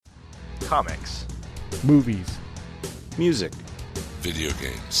Comics. Movies. Music. Video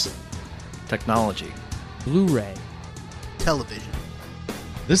games. Technology. Blu-ray. Television.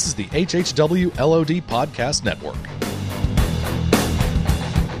 This is the HHW LOD Podcast Network.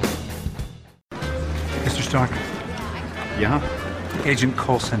 Mr. Stark. Yeah? Agent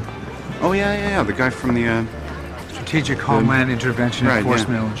Coulson. Oh, yeah. The guy from the, Strategic Homeland Intervention right,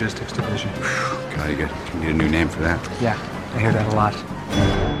 Enforcement yeah. and Logistics Division. God, you need a new name for that. Yeah, I hear that a lot.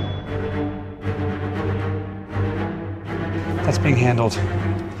 That's being handled.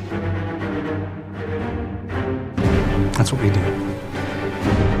 That's what we do.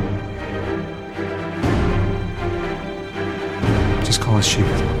 Just call us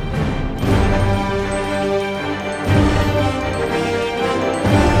SHIELD.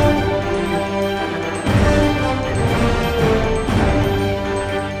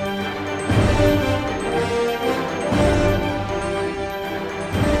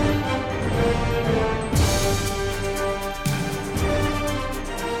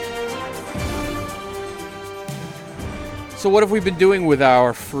 So what have we been doing with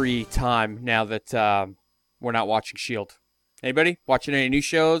our free time now that we're not watching S.H.I.E.L.D.? Anybody? Watching any new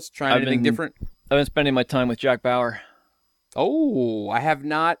shows? Trying anything different? I've been spending my time with Jack Bauer. Oh, I have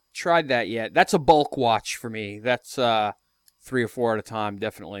not tried that yet. That's a bulk watch for me. That's 3 or 4 at a time,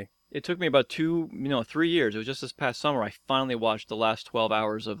 definitely. It took me about 3 years. It was just this past summer I finally watched the last 12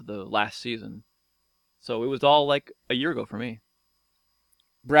 hours of the last season. So it was all like a year ago for me.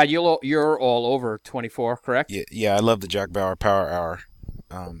 Brad, you're all over 24, correct? Yeah, I love the Jack Bauer Power Hour.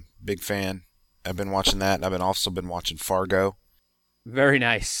 Big fan. I've been watching that. I've also been watching Fargo. Very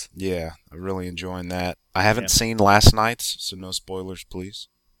nice. Yeah, I'm really enjoying that. I haven't seen last night's, so no spoilers, please.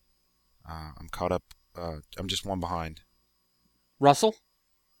 I'm caught up. I'm just one behind. Russell?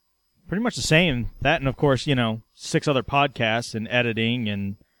 Pretty much the same. That and, of course, 6 other podcasts and editing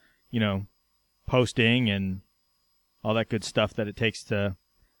and, posting and all that good stuff that it takes to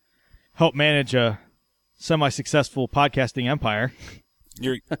help manage a semi-successful podcasting empire.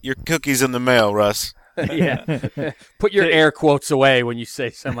 Your cookies in the mail, Russ. Yeah. Put your air quotes away when you say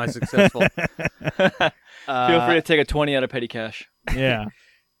semi-successful. Feel free to take a 20 out of petty cash. Yeah.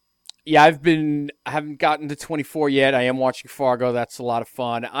 Yeah, I haven't gotten to 24 yet. I am watching Fargo. That's a lot of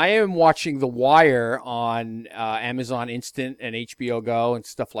fun. I am watching The Wire on Amazon Instant and HBO Go and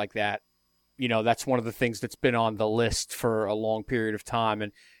stuff like that. That's one of the things that's been on the list for a long period of time.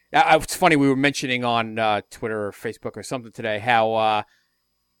 And it's funny, we were mentioning on Twitter or Facebook or something today how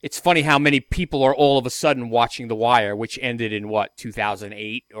it's funny how many people are all of a sudden watching The Wire, which ended in,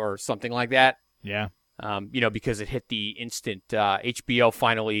 2008 or something like that? Yeah. Because it hit the instant. HBO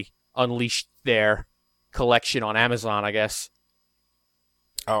finally unleashed their collection on Amazon, I guess.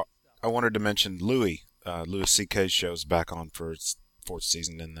 Oh, I wanted to mention Louis C.K.'s show's back on for its 4th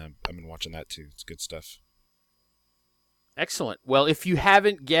season, and I've been watching that too. It's good stuff. Excellent. Well, if you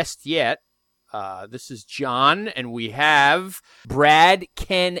haven't guessed yet, this is John, and we have Brad,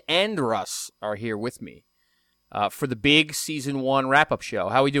 Ken, and Russ are here with me for the big Season 1 wrap-up show.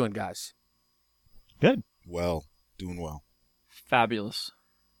 How we doing, guys? Good. Well, doing well. Fabulous.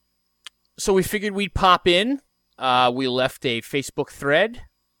 So we figured we'd pop in. We left a Facebook thread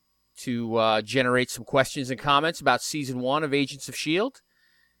to generate some questions and comments about Season 1 of Agents of S.H.I.E.L.D.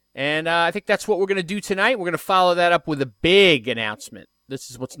 And I think that's what we're going to do tonight. We're going to follow that up with a big announcement. This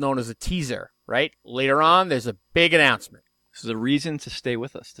is what's known as a teaser, right? Later on, there's a big announcement. This is a reason to stay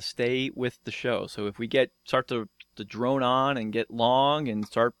with us, to stay with the show. So if we start to drone on and get long and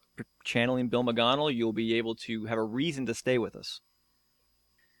start channeling Bill McGonnell, you'll be able to have a reason to stay with us.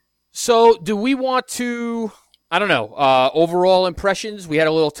 So do we want to, overall impressions? We had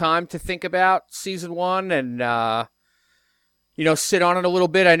a little time to think about Season 1 and, sit on it a little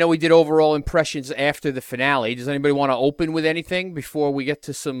bit. I know we did overall impressions after the finale. Does anybody want to open with anything before we get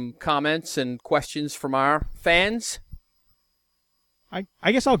to some comments and questions from our fans?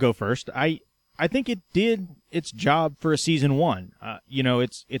 I guess I'll go first. I think it did its job for a Season 1.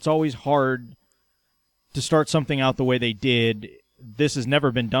 It's always hard to start something out the way they did. This has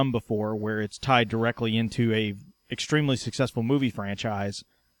never been done before, where it's tied directly into a extremely successful movie franchise.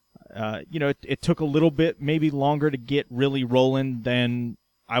 It took a little bit, maybe longer to get really rolling than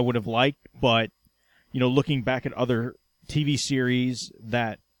I would have liked, but, looking back at other TV series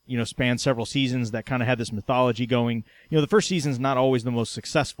that, span several seasons that kind of had this mythology going, the first season's not always the most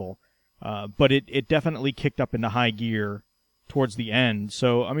successful, but it definitely kicked up into high gear towards the end.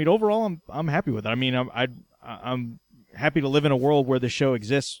 So, overall, I'm happy with it. I'm happy to live in a world where the show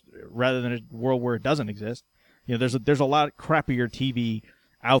exists rather than a world where it doesn't exist. There's a lot crappier TV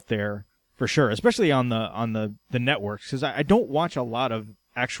out there for sure, especially on the networks, because I don't watch a lot of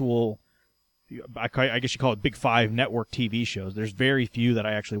actual I guess you call it Big Five network TV shows. There's very few that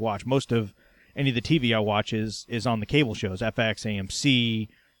I actually watch. Most of any of the TV I watch is on the cable shows, FX, AMC,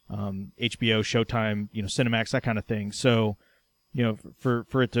 HBO, Showtime, Cinemax, that kind of thing. So,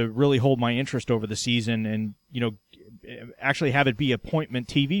 for it to really hold my interest over the season and, actually have it be appointment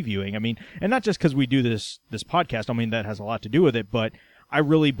TV viewing. I mean, and not just because we do this podcast. I mean, that has a lot to do with it, but I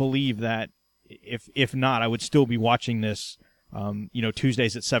really believe that if not, I would still be watching this,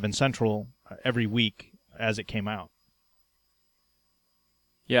 Tuesdays at 7 Central every week as it came out.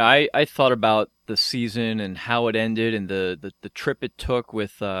 Yeah, I thought about the season and how it ended and the trip it took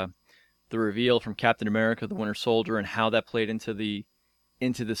with the reveal from Captain America, the Winter Soldier, and how that played into the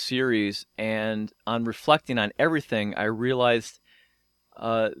series. And on reflecting on everything, I realized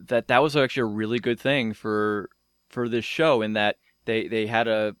that was actually a really good thing for this show, in that they had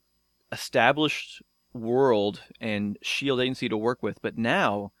a established world and S.H.I.E.L.D. agency to work with. But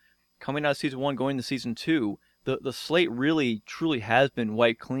now, coming out of season 1, going to season 2, the slate really, truly has been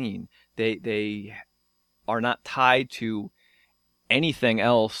wiped clean. They are not tied to anything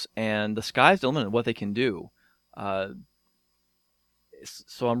else, and the sky's the limit of what they can do. So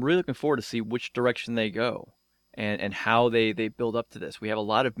I'm really looking forward to see which direction they go and how they build up to this. We have a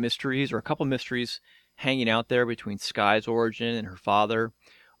lot of mysteries, or a couple mysteries, hanging out there between Skye's origin and her father.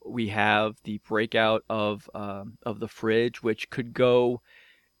 We have the breakout of the fridge, which could go.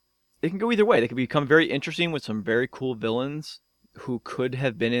 It can go either way. They could become very interesting with some very cool villains who could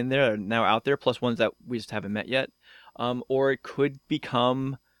have been in there, now out there, plus ones that we just haven't met yet. Or it could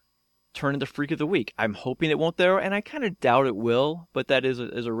turn into Freak of the Week. I'm hoping it won't there, and I kind of doubt it will, but that is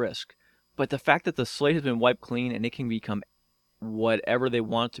a risk. But the fact that the slate has been wiped clean and it can become whatever they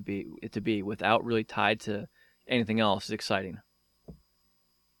want it to be without really tied to anything else is exciting.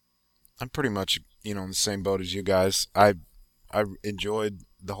 I'm pretty much, in the same boat as you guys. I enjoyed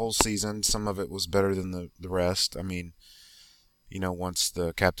the whole season. Some of it was better than the rest. I mean, once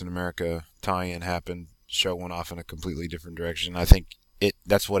the Captain America tie-in happened, the show went off in a completely different direction. I think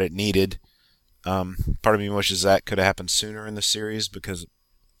that's what it needed. Part of me wishes that could have happened sooner in the series, because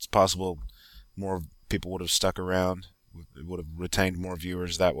it's possible more people would have stuck around. It would have retained more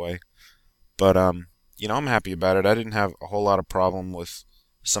viewers that way. But, I'm happy about it. I didn't have a whole lot of problem with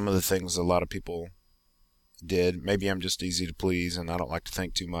some of the things a lot of people did. Maybe I'm just easy to please and I don't like to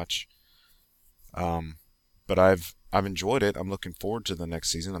think too much. But I've enjoyed it. I'm looking forward to the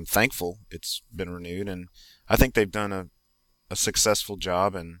next season. I'm thankful it's been renewed, and I think they've done a successful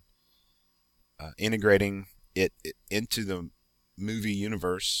job in integrating it into the movie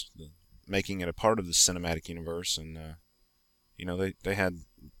universe, making it a part of the cinematic universe. And they had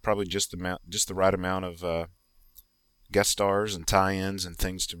probably just the right amount of guest stars and tie-ins and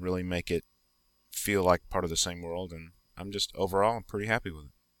things to really make it feel like part of the same world. And I'm pretty happy with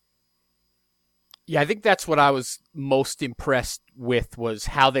it. Yeah, I think that's what I was most impressed with, was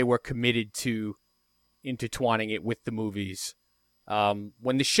how they were committed to intertwining it with the movies.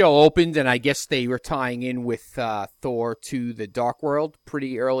 When the show opened, and I guess they were tying in with Thor to the Dark World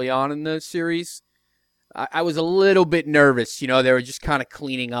pretty early on in the series, I was a little bit nervous. They were just kind of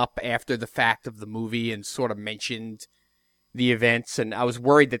cleaning up after the fact of the movie and sort of mentioned the events, and I was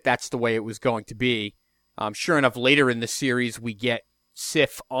worried that that's the way it was going to be. Sure enough, later in the series, we get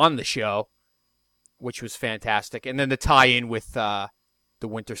Sif on the show, which was fantastic. And then the tie-in with the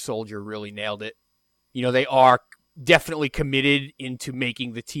Winter Soldier really nailed it. They are definitely committed into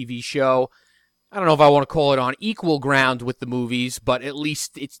making the TV show. I don't know if I want to call it on equal ground with the movies, but at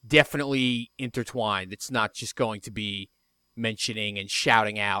least it's definitely intertwined. It's not just going to be mentioning and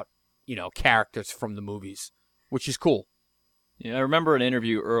shouting out, characters from the movies, which is cool. Yeah, I remember an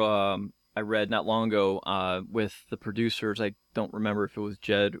interview I read not long ago with the producers. I don't remember if it was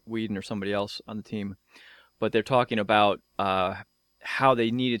Jed Whedon or somebody else on the team, but they're talking about how they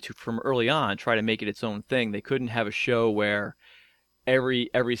needed to, from early on, try to make it its own thing. They couldn't have a show where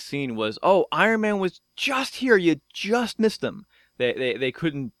every scene was, oh, Iron Man was just here, you just missed him. They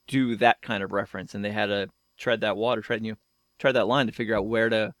couldn't do that kind of reference, and they had to tread that that line to figure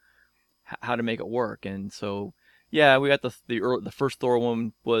out how to make it work. And so, yeah, we got the first Thor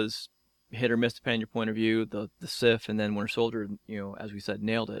one was hit or miss depending on your point of view. The Sif and then Winter Soldier, as we said,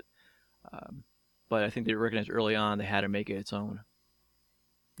 nailed it. But I think they recognized early on they had to make it its own.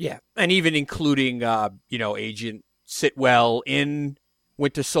 Yeah, and even including Agent Sitwell in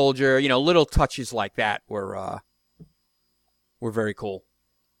Winter Soldier, little touches like that were very cool.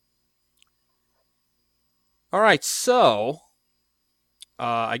 All right, so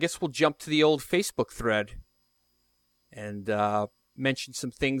I guess we'll jump to the old Facebook thread and mention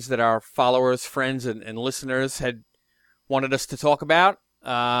some things that our followers, friends, and listeners had wanted us to talk about.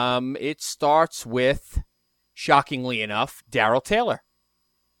 It starts with, shockingly enough, Daryl Taylor.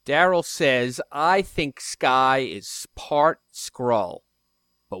 Daryl says, I think Skye is part Skrull.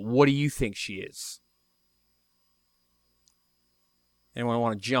 But what do you think she is? Anyone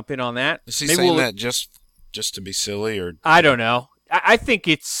want to jump in on that? Is he saying that just to be silly, or I don't know. I think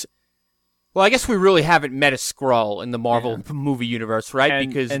it's. Well, I guess we really haven't met a Skrull in the Marvel movie universe, right? And,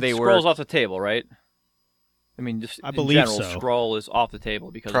 because and they Skrull's were off the table, right? I mean, just I in believe general, so. Skrull is off the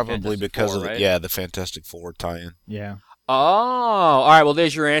table because probably of Fantastic because Four, of right? the Fantastic Four tie-in. Yeah. Oh, all right. Well,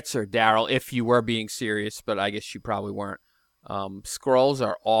 there's your answer, Daryl. If you were being serious, but I guess you probably weren't. Skrulls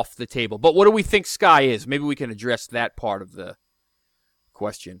are off the table. But what do we think Skye is? Maybe we can address that part of the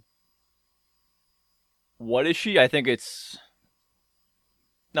question. What is she? I think it's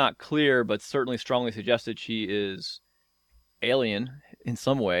not clear, but certainly strongly suggested she is alien in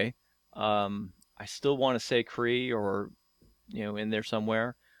some way. I still want to say Kree or, in there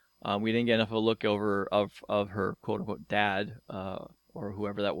somewhere. We didn't get enough of a look over of her quote unquote dad or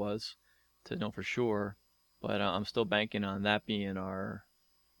whoever that was to know for sure. But I'm still banking on that being our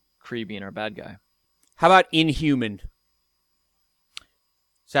Kree being our bad guy. How about Inhuman?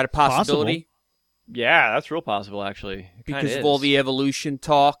 Is that a possibility? Yeah, that's real possible, actually. It kinda Because of is. all the evolution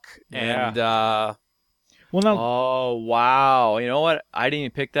talk and Well, now Oh, wow. You know what? I didn't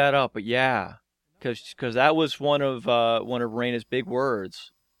even pick that up, but yeah. Because that was one of Raina's big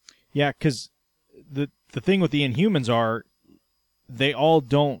words. yeah, because the thing with the Inhumans are they all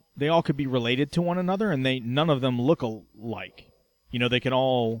could be related to one another, and none of them look alike. They can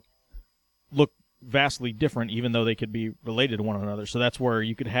all look vastly different, even though they could be related to one another. So that's where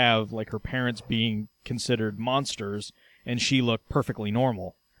you could have like her parents being considered monsters, and she look perfectly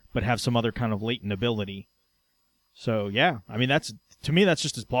normal, but have some other kind of latent ability. So yeah, I mean that's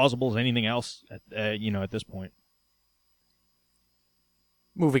just as plausible as anything else. At this point.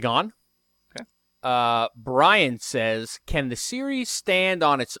 Moving on. Okay. Brian says, can the series stand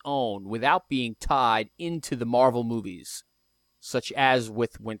on its own without being tied into the Marvel movies, such as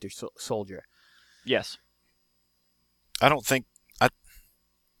with Winter Soldier? Yes. I don't think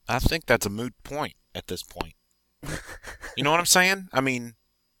I think that's a moot point at this point. You know what I'm saying? I mean,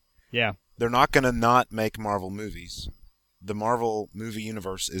 Yeah. they're not going to not make Marvel movies. The Marvel movie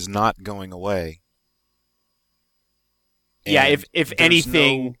universe is not going away. Yeah, And if there's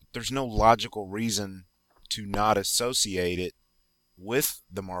anything... there's no logical reason to not associate it with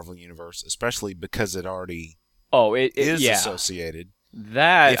the Marvel universe, especially because it already is yeah. associated.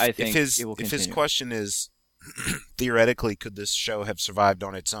 That, If, I think, if it will his continue. question is, theoretically, could this show have survived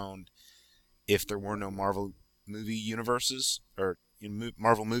on its own if there were no Marvel movie universes or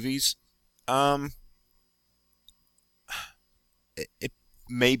Marvel movies? It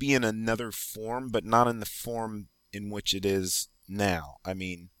may be in another form, but not in the form in which it is now. I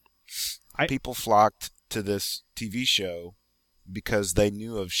mean, people flocked to this TV show because they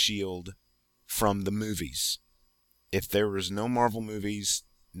knew of S.H.I.E.L.D. from the movies. If there was no Marvel movies,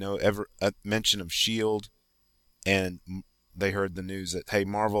 no ever mention of S.H.I.E.L.D., and they heard the news that, hey,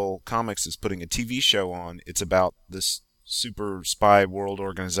 Marvel Comics is putting a TV show on, it's about this super spy world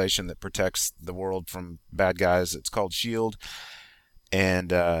organization that protects the world from bad guys. It's called S.H.I.E.L.D.,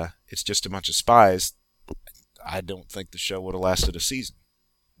 and it's just a bunch of spies. I don't think the show would have lasted a season.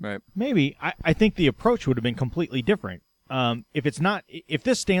 Right. Maybe. I think the approach would have been completely different. If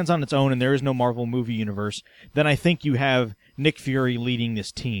this stands on its own and there is no Marvel movie universe, then I think you have Nick Fury leading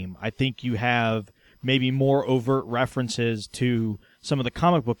this team. I think you have maybe more overt references to some of the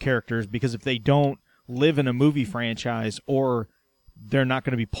comic book characters, because if they don't live in a movie franchise or they're not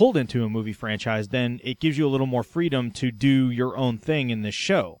going to be pulled into a movie franchise, then it gives you a little more freedom to do your own thing in this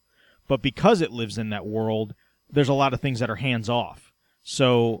show. But because it lives in that world, there's a lot of things that are hands off.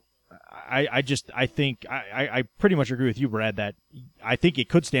 So I think I pretty much agree with you, Brad, that I think it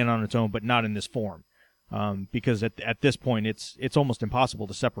could stand on its own, but not in this form. Because at this point, it's almost impossible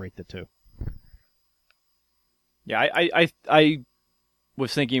to separate the two. Yeah, I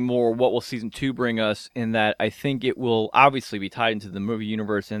was thinking more, what will season 2 bring us, in that I think it will obviously be tied into the movie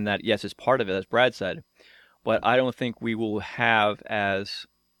universe, in that, yes, it's part of it, as Brad said, but I don't think we will have as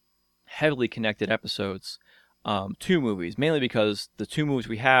heavily connected episodes to movies, mainly because the two movies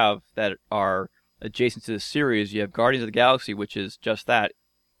we have that are adjacent to the series, you have Guardians of the Galaxy, which is just that,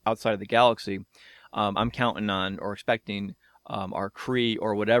 outside of the galaxy. I'm counting on or expecting our Kree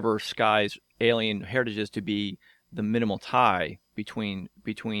or whatever Skye's alien heritage is to be the minimal tie between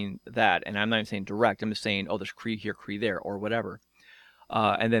that. And I'm not even saying direct. I'm just saying, oh, there's Kree here, Kree there, or whatever.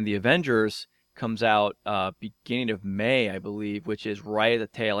 And then the Avengers comes out beginning of May, I believe, which is right at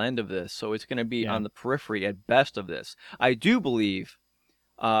the tail end of this. So it's going to be on the periphery at best of this. I do believe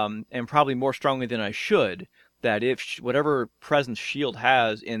and probably more strongly than I should, that if whatever presence S.H.I.E.L.D.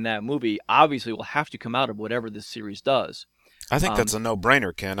 has in that movie obviously will have to come out of whatever this series does. I think that's a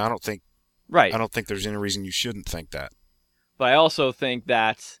no-brainer, Ken. I don't think there's any reason you shouldn't think that. But I also think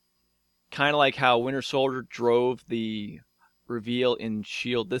that kind of like how Winter Soldier drove the reveal in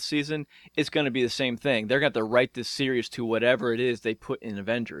S.H.I.E.L.D. this season, it's going to be the same thing. They're going to have to write this series to whatever it is they put in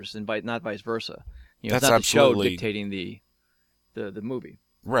Avengers, and not vice versa. It's That's not absolutely the show dictating the movie.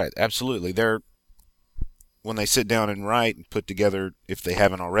 Right, absolutely. When they sit down and write and put together, if they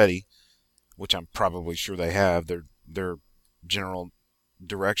haven't already, which I'm probably sure they have, their general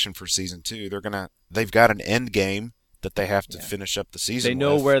direction for season 2, they've got an end game that they have to finish up the season. They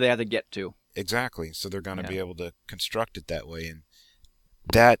know with. where they have to get to. Exactly. So they're going to be able to construct it that way, and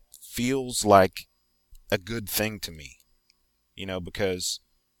that feels like a good thing to me. Because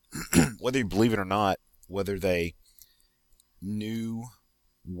whether you believe it or not, whether they knew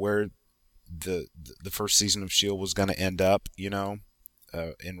where the first season of S.H.I.E.L.D. was going to end up,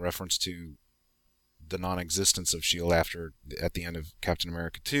 in reference to the non-existence of S.H.I.E.L.D. at the end of Captain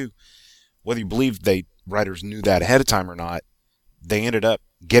America 2, whether you believe writers knew that ahead of time or not, they ended up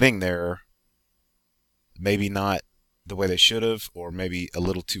getting there, maybe not the way they should have, or maybe a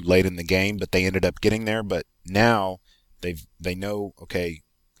little too late in the game, but they ended up getting there. But now they know, okay,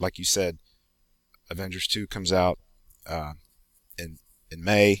 like you said, Avengers 2 comes out in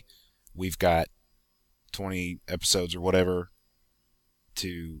May. We've got 20 episodes or whatever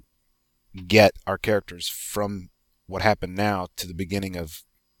to get our characters from what happened now to the beginning of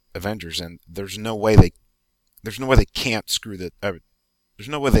Avengers, and there's no way they can't screw that. There's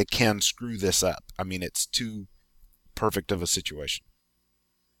no way they can screw this up. I mean, it's too perfect of a situation.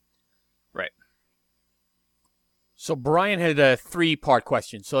 Right. So Brian had a 3-part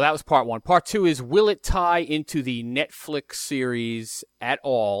question. So that was part 1. Part 2 is, will it tie into the Netflix series at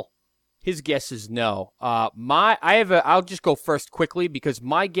all? His guess is no. I'll just go first quickly because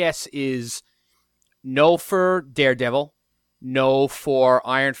my guess is no for Daredevil, no for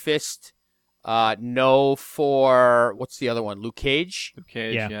Iron Fist, no for, what's the other one? Luke Cage? Luke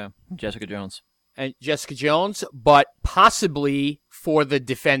Cage, yeah. Jessica Jones. And Jessica Jones, but possibly for the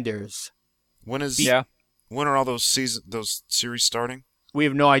Defenders. When are all those series starting? We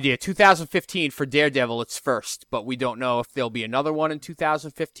have no idea. 2015 for Daredevil, it's first, but we don't know if there'll be another one in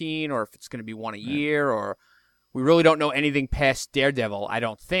 2015 or if it's going to be one a year, or we really don't know anything past Daredevil, I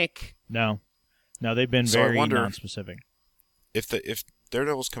don't think. No, they've been very non-specific. If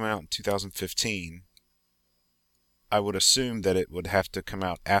Daredevil's coming out in 2015, I would assume that it would have to come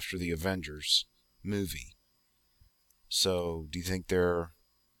out after the Avengers movie. So, do you think they're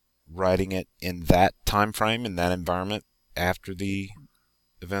writing it in that time frame, in that environment, after the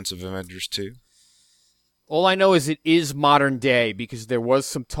events of Avengers 2? All I know is it is modern day because there was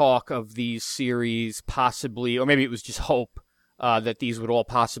some talk of these series possibly, or maybe it was just hope, that these would all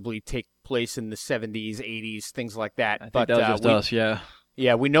possibly take place in the 70s, 80s, things like that. I think that was just us, yeah.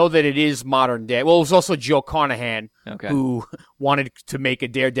 Yeah, we know that it is modern day. Well, it was also Joe Carnahan who wanted to make a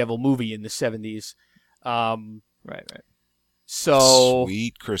Daredevil movie in the 70s. Right. So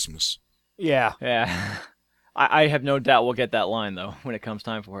Sweet Christmas. Yeah. I have no doubt we'll get that line, though, when it comes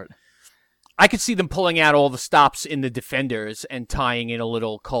time for it. I could see them pulling out all the stops in the Defenders and tying in a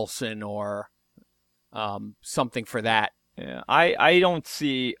little Coulson or something for that. Yeah, I don't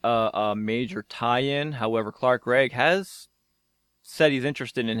see a major tie-in. However, Clark Gregg has said he's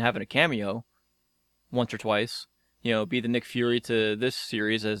interested in having a cameo once or twice. Be the Nick Fury to this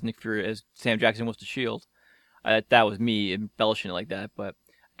series as Sam Jackson was to S.H.I.E.L.D. That was me embellishing it like that, but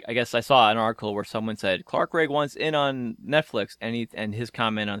I guess I saw an article where someone said Clark Gregg wants in on Netflix, and his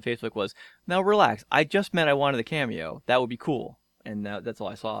comment on Facebook was, "Now relax. I just meant I wanted a cameo. That would be cool." And that's all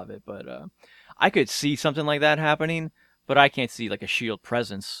I saw of it. But I could see something like that happening, but I can't see like a S.H.I.E.L.D.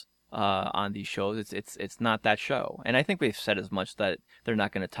 presence on these shows. It's not that show, and I think they've said as much that they're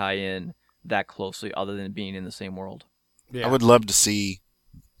not going to tie in that closely, other than being in the same world. Yeah. I would love to see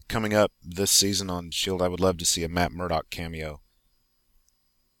coming up this season on S.H.I.E.L.D. I would love to see a Matt Murdock cameo.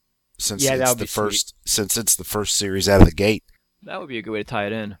 Since it's the first series out of the gate. That would be a good way to tie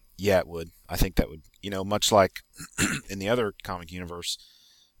it in. Yeah, it would. I think that would, much like in the other comic universe,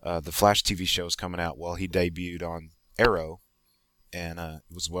 the Flash TV show is coming out. Well, he debuted on Arrow, and it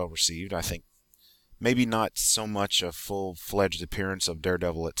was well received. I think maybe not so much a full-fledged appearance of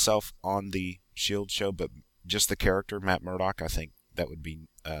Daredevil itself on the S.H.I.E.L.D. show, but just the character, Matt Murdock. I think that would be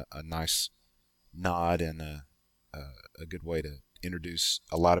a nice nod and a good way to introduce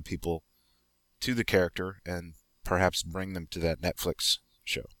a lot of people to the character and perhaps bring them to that Netflix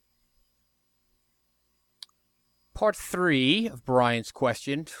show. Part 3 of Brian's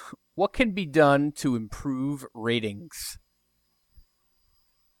question. What can be done to improve ratings?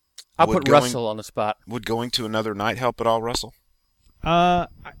 I'll Would put going- Russell on the spot. Would going to another night help at all, Russell? I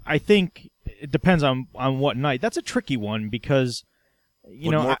think it depends on what night. That's a tricky one because,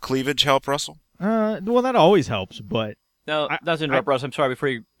 Would more cleavage help, Russell? well, that always helps, but Now, not to interrupt, Russ. I'm sorry. Before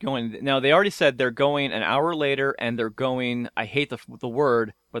you go in, now they already said they're going an hour later, and they're going. I hate the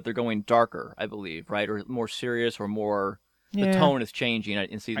word, but they're going darker, I believe, right, or more serious, or more. The Yeah. tone is changing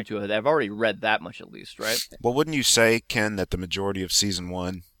in season 2. I've already read that much, at least, right? Well, wouldn't you say, Ken, that the majority of season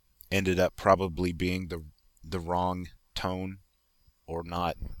 1 ended up probably being the wrong tone, or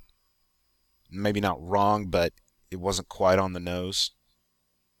not? Maybe not wrong, but it wasn't quite on the nose.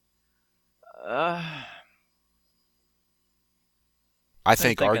 I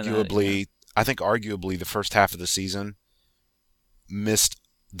think arguably the first half of the season missed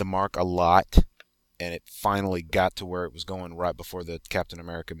the mark a lot, and it finally got to where it was going right before the Captain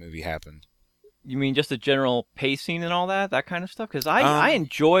America movie happened. You mean just the general pacing and all that kind of stuff? Because I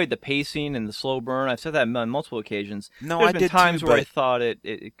enjoyed the pacing and the slow burn. I've said that on multiple occasions. No, There's I been did times too, where I but thought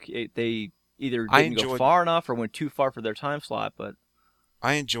they either I didn't go enjoyed- far enough or went too far for their time slot. But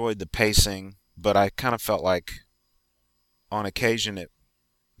I enjoyed the pacing, but I kind of felt like on occasion there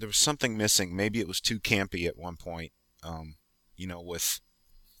was something missing. Maybe it was too campy at one point. With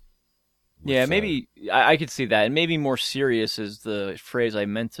yeah, maybe I could see that, and maybe more serious is the phrase I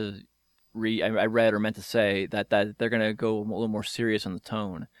meant to I read or meant to say that they're going to go a little more serious on the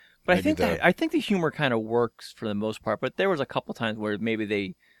tone. But I think the humor kind of works for the most part. But there was a couple times where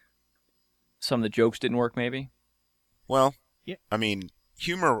maybe some of the jokes didn't work. Maybe. Well, yeah. I mean,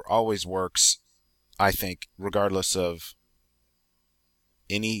 humor always works. I think, regardless of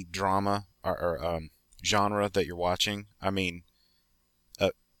any drama or genre that you're watching. I mean,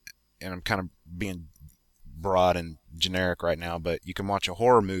 and I'm kind of being broad and generic right now, but you can watch a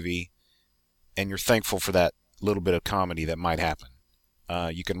horror movie and you're thankful for that little bit of comedy that might happen.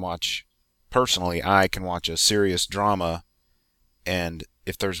 You can watch, personally, I can watch a serious drama, and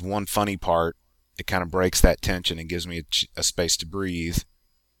if there's one funny part, it kind of breaks that tension and gives me a space to breathe.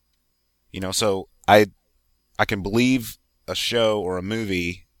 So I can believe a show or a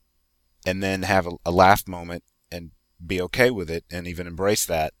movie and then have a laugh moment and be okay with it and even embrace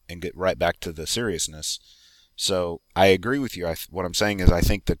that and get right back to the seriousness. So I agree with you. What I'm saying is I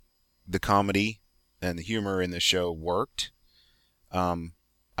think that the comedy and the humor in the show worked. I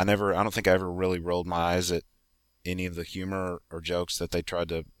don't think I ever really rolled my eyes at any of the humor or jokes that they tried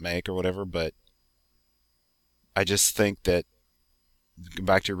to make or whatever, but I just think that,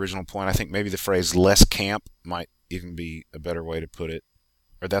 back to your original point, I think maybe the phrase less camp might even be a better way to put it.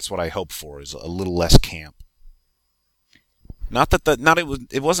 Or that's what I hope for, is a little less camp.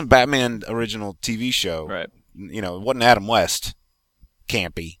 It wasn't Batman original TV show. Right. It wasn't Adam West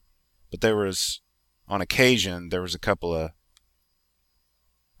campy, but there was, on occasion, there was a couple of,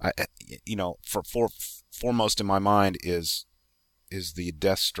 foremost in my mind is the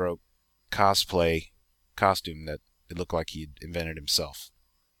Deathstroke cosplay costume that it looked like he'd invented himself.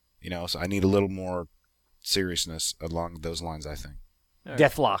 So I need a little more seriousness along those lines, I think. Right.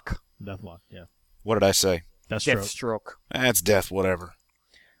 Deathlock. Deathlock, yeah. What did I say? Deathstroke. That's death, whatever.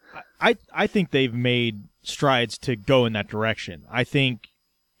 I think they've made strides to go in that direction. I think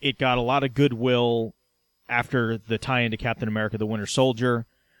it got a lot of goodwill after the tie-in to Captain America: The Winter Soldier.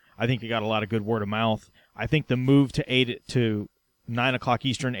 I think it got a lot of good word of mouth. I think the move to 9 o'clock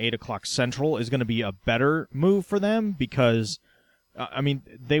Eastern, 8 o'clock Central is going to be a better move for them because,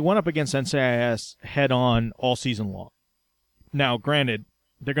 they went up against NCIS head-on all season long. Now, granted,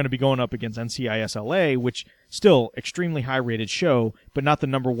 they're going to be going up against NCIS LA, which still extremely high-rated show, but not the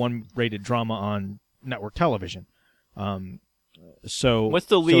number 1 rated drama on network television. What's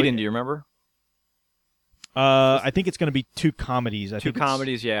the lead-in? Do you remember? I think it's going to be 2 comedies. Two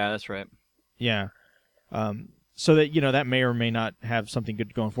comedies, yeah, that's right. Yeah. So that, that may or may not have something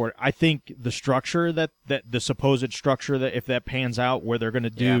good going for it. I think the structure that the supposed structure that if that pans out where they're going to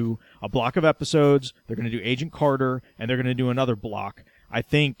do a block of episodes, they're going to do Agent Carter, and they're going to do another block, I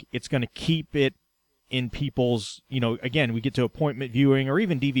think it's going to keep it in people's, again, we get to appointment viewing or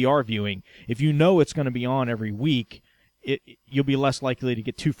even DVR viewing. If you know it's going to be on every week, you'll be less likely to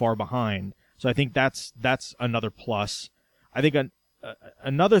get too far behind. So I think that's another plus. I think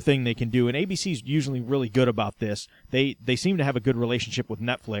another thing they can do, and ABC's usually really good about this, they seem to have a good relationship with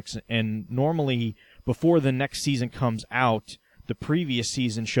Netflix, and normally before the next season comes out, the previous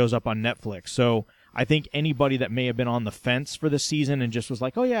season shows up on Netflix. So I think anybody that may have been on the fence for this season and just was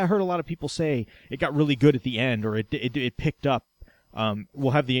like, oh yeah, I heard a lot of people say it got really good at the end or it picked up,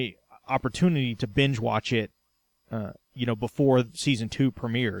 will have the opportunity to binge watch it before season 2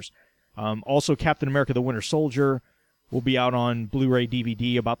 premieres. Also, Captain America: The Winter Soldier will be out on Blu-ray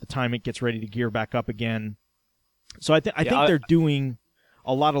DVD about the time it gets ready to gear back up again. So I think they're doing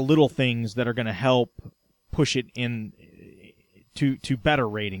a lot of little things that are going to help push it in to better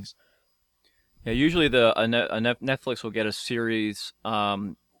ratings. Yeah, usually Netflix will get a series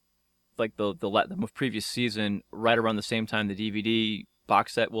like the previous season right around the same time the DVD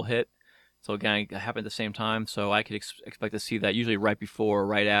box set will hit. So again, it happened at the same time. So I could expect to see that usually right before,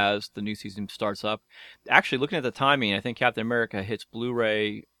 right as the new season starts up. Actually, looking at the timing, I think Captain America hits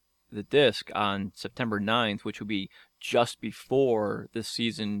Blu-ray the disc on September 9th, which would be just before this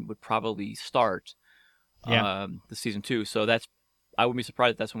season would probably start. The season 2. So I wouldn't be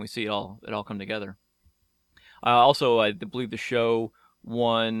surprised if that's when we see it all come together. Also, I believe the show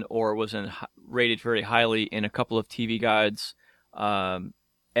won or was rated very highly in a couple of TV Guide's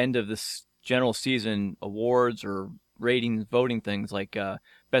end of this general season awards or ratings voting things, like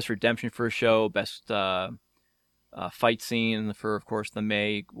best redemption for a show, best fight scene for, of course, the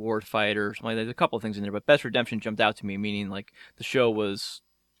May Ward fight or something like that. There's a couple of things in there, but best redemption jumped out to me, meaning like the show was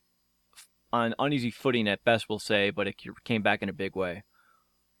on uneasy footing at best, we'll say, but it came back in a big way.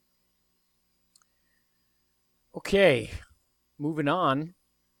 Okay, moving on.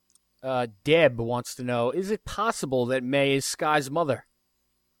 Deb wants to know, is it possible that May is Sky's mother?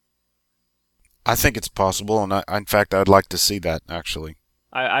 I think it's possible, and in fact, I'd like to see that, actually.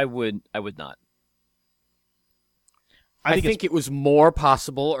 I would not. I think it was more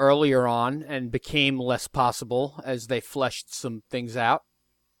possible earlier on and became less possible as they fleshed some things out.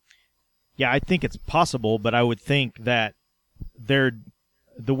 Yeah, I think it's possible, but I would think that the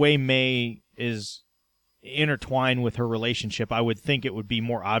way May is intertwined with her relationship, I would think it would be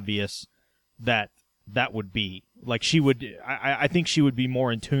more obvious that would be. Like, she would, I think she would be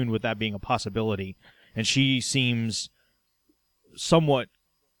more in tune with that being a possibility. And she seems somewhat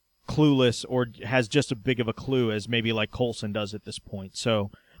clueless, or has just as big of a clue as maybe like Coulson does at this point.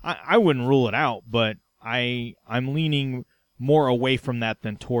 So I wouldn't rule it out, but I'm leaning more away from that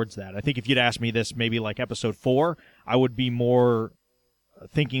than towards that. I think if you'd asked me this maybe like episode 4, I would be more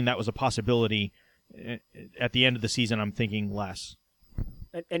thinking that was a possibility. At the end of the season, I'm thinking less.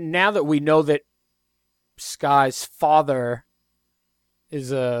 And now that we know that Sky's father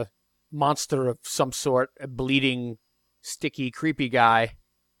is a monster of some sort, a bleeding, sticky, creepy guy,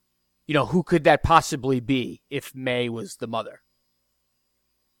 who could that possibly be if May was the mother?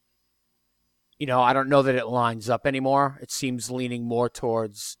 I don't know that it lines up anymore. It seems leaning more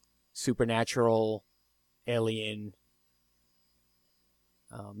towards supernatural, alien.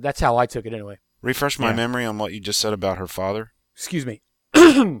 That's how I took it anyway. Refresh my memory on what you just said about her father. Excuse me.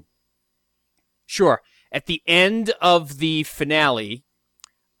 Sure. At the end of the finale,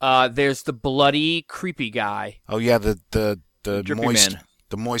 there's the bloody, creepy guy. Oh yeah, the moist man.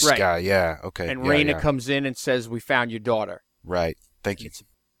 The moist Right. guy. Yeah. Okay. And yeah, Raina yeah. comes in and says, "We found your daughter." Right. Thank you. It's a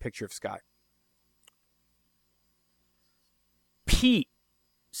picture of Sky. Pete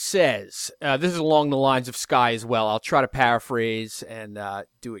says, this is along the lines of Sky as well. I'll try to paraphrase and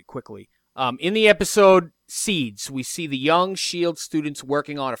do it quickly. In the episode Seeds, we see the young S.H.I.E.L.D. students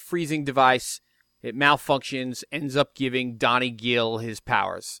working on a freezing device. It malfunctions, ends up giving Donnie Gill his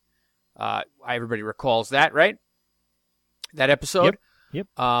powers. Everybody recalls that, right? That episode? Yep.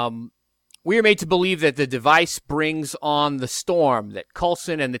 We are made to believe that the device brings on the storm that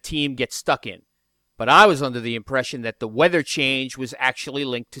Coulson and the team get stuck in. But I was under the impression that the weather change was actually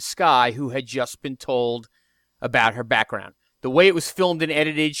linked to Sky, who had just been told about her background. The way it was filmed and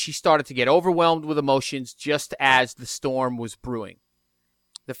edited, she started to get overwhelmed with emotions just as the storm was brewing.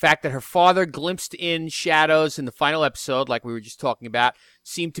 The fact that her father glimpsed in shadows in the final episode, like we were just talking about,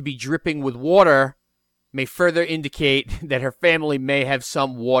 seemed to be dripping with water, may further indicate that her family may have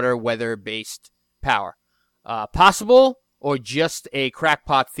some water weather-based power. Possible, or just a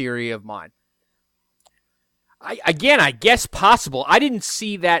crackpot theory of mine? I guess possible. I didn't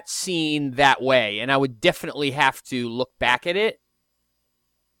see that scene that way, and I would definitely have to look back at it.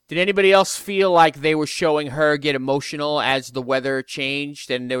 Did anybody else feel like they were showing her get emotional as the weather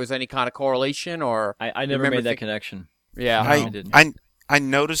changed and there was any kind of correlation? Or I never made that connection. Yeah, I didn't. I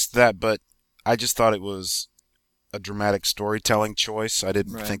noticed that, but I just thought it was a dramatic storytelling choice. I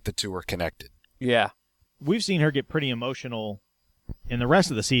didn't think the two were connected. Yeah. We've seen her get pretty emotional in the rest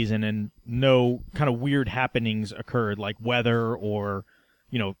of the season, and no kind of weird happenings occurred, like weather or,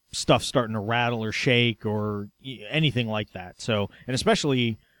 stuff starting to rattle or shake or anything like that. So, and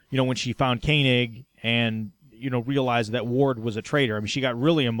especially, when she found Koenig and, realized that Ward was a traitor. I mean, she got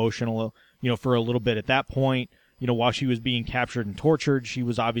really emotional, for a little bit at that point. While she was being captured and tortured, she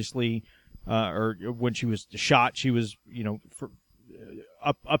was obviously or when she was shot, she was,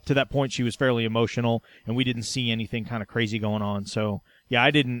 up to that point, she was fairly emotional, and we didn't see anything kind of crazy going on. So, yeah,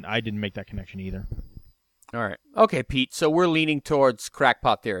 I didn't make that connection either. All right. Okay, Pete. So we're leaning towards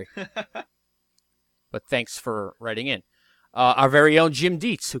crackpot theory. But thanks for writing in. Our very own Jim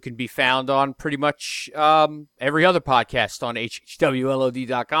Dietz, who can be found on pretty much every other podcast on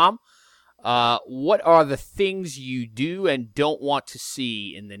hhwlod.com. What are the things you do and don't want to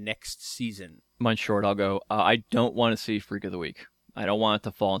see in the next season? Mine's short. I'll go. I don't want to see Freak of the Week. I don't want it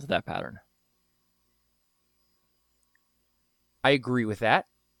to fall into that pattern. I agree with that.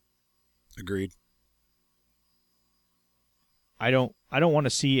 Agreed. I don't want to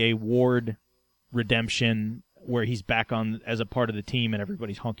see a Ward redemption where he's back on as a part of the team and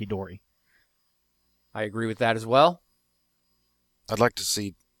everybody's hunky dory. I agree with that as well. I'd like to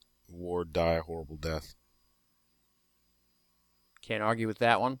see Ward die a horrible death. Can't argue with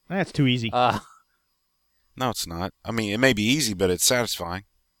that one. That's too easy. No, it's not. I mean, it may be easy, but it's satisfying.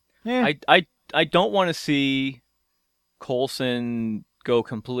 Yeah. I don't want to see Coulson go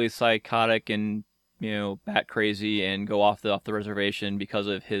completely psychotic and bat crazy and go off the reservation because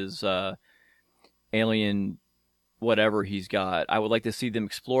of his alien whatever he's got. I would like to see them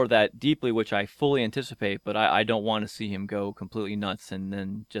explore that deeply, which I fully anticipate, but I don't want to see him go completely nuts and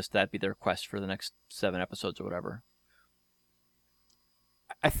then just that be their quest for the next 7 episodes or whatever.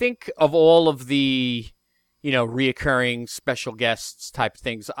 I think of all of the, reoccurring special guests type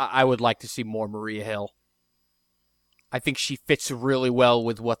things, I would like to see more Maria Hill. I think she fits really well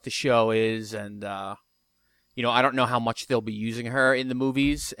with what the show is, and, I don't know how much they'll be using her in the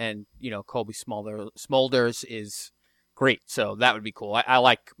movies, and, Colby Smulders is great, so that would be cool. I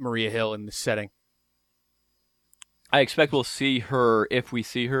like Maria Hill in this setting. I expect we'll see her. If we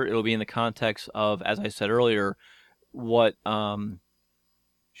see her, it'll be in the context of, as I said earlier, what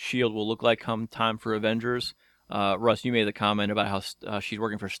S.H.I.E.L.D. will look like come time for Avengers. Russ, you made the comment about how she's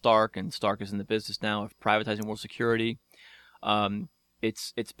working for Stark, and Stark is in the business now of privatizing world security.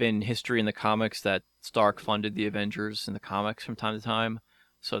 It's been history in the comics that Stark funded the Avengers in the comics from time to time,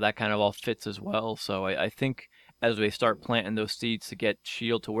 so that kind of all fits as well. So I think as they start planting those seeds to get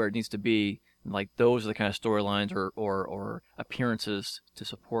S.H.I.E.L.D. to where it needs to be, like those are the kind of storylines or appearances to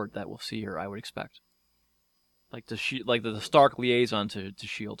support that we'll see here, I would expect. Like the Stark liaison to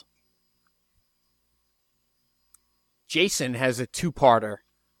S.H.I.E.L.D. Jason has a two-parter.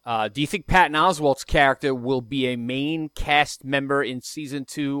 Do you think Patton Oswalt's character will be a main cast member in season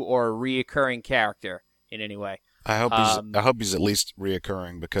 2 or a reoccurring character in any way? I hope he's at least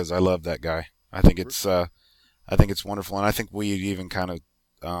reoccurring because I love that guy. I think it's wonderful, and I think we even kind of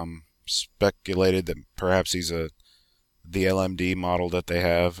speculated that perhaps he's the LMD model that they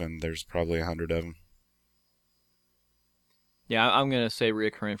have, and there's probably 100 of them. Yeah, I'm going to say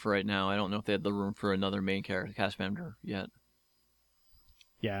reoccurring for right now. I don't know if they had the room for another main character cast member yet.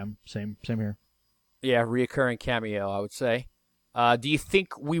 Yeah, same here. Yeah, reoccurring cameo, I would say. Do you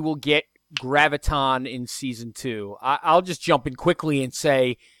think we will get Graviton in season 2? I'll just jump in quickly and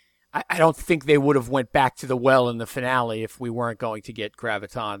say I don't think they would have went back to the well in the finale if we weren't going to get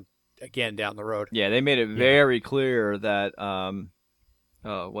Graviton again down the road. Yeah, they made it very clear that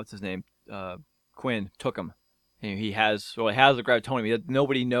what's his name? Quinn took him. He has the gravitonium.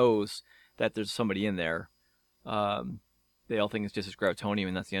 Nobody knows that there's somebody in there. They all think it's just his gravitonium,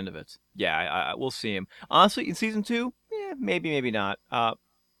 and that's the end of it. Yeah, we'll see him. Honestly, in season 2, maybe not.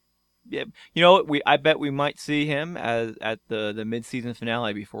 Yeah, I bet we might see him at the mid-season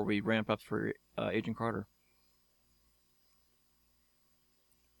finale before we ramp up for Agent Carter.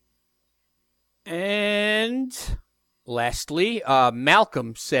 And lastly,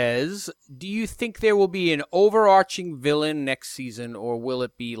 Malcolm says, do you think there will be an overarching villain next season, or will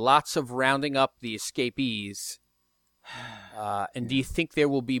it be lots of rounding up the escapees? And do you think there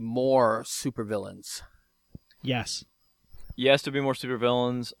will be more supervillains? Yes. Yes, there'll be more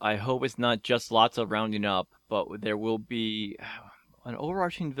supervillains. I hope it's not just lots of rounding up, but there will be an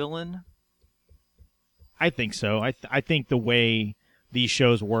overarching villain. I think so. I think the way these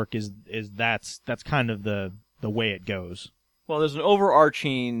shows work is that's kind of the way it goes. Well, there's an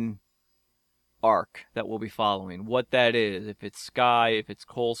overarching arc that we'll be following. What that is, if it's Skye, if it's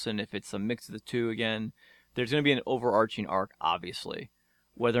Coulson, if it's a mix of the two again, there's going to be an overarching arc, obviously.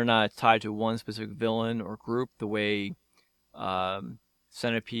 Whether or not it's tied to one specific villain or group, the way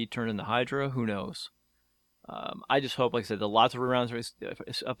Centipede turned into Hydra, who knows? I just hope, like I said, the lots of rounds of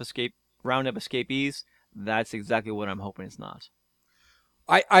round-up escapees, that's exactly what I'm hoping it's not.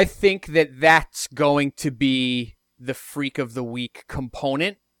 I think that's going to be the Freak of the Week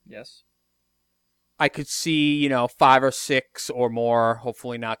component. Yes. I could see, 5 or 6 or more,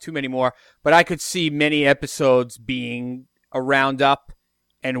 hopefully not too many more, but I could see many episodes being a roundup,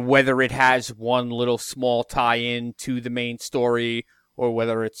 and whether it has one little small tie-in to the main story or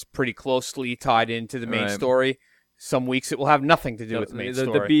whether it's pretty closely tied into the main story. Some weeks it will have nothing to do with the main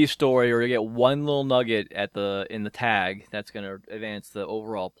story. The B story, or you get one little nugget in the tag that's going to advance the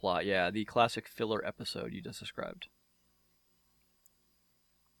overall plot. Yeah, the classic filler episode you just described.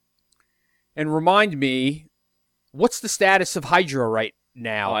 And remind me, what's the status of Hydra right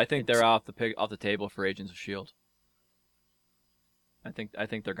now? Oh, I think they're off the table for Agents of S.H.I.E.L.D. I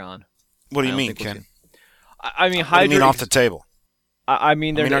think they're gone. What do you mean, Ken? I mean, Hydra. What do you mean off the table? I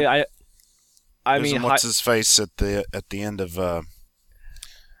mean, they're. What's his face at the end of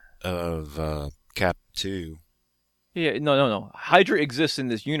Cap 2? Yeah, no. Hydra exists in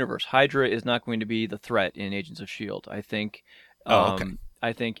this universe. Hydra is not going to be the threat in Agents of S.H.I.E.L.D. I think. Okay.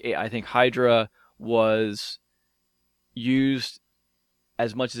 I think Hydra was used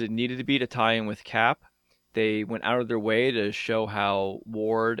as much as it needed to be to tie in with Cap. They went out of their way to show how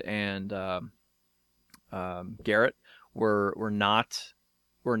Ward and Garrett were not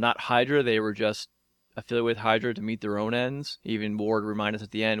Hydra. They were just affiliated with Hydra to meet their own ends. Even Ward reminded us at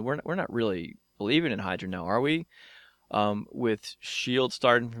the end, we're not really believing in Hydra now, are we? With S.H.I.E.L.D.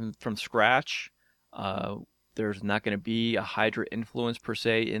 starting from scratch, there's not going to be a Hydra influence per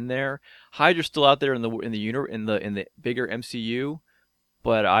se in there. Hydra's still out there in the bigger MCU,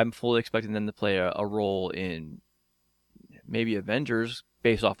 but I'm fully expecting them to play a role in maybe Avengers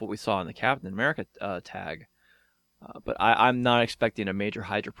based off what we saw in the Captain America tag. But I'm not expecting a major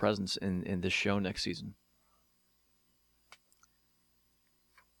Hydra presence in this show next season.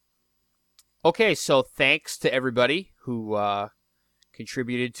 Okay, so thanks to everybody who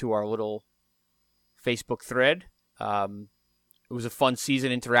contributed to our little Facebook thread. It was a fun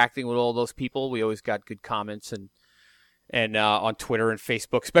season interacting with all those people. We always got good comments and on Twitter and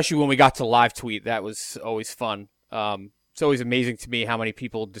Facebook, especially when we got to live tweet. That was always fun. It's always amazing to me how many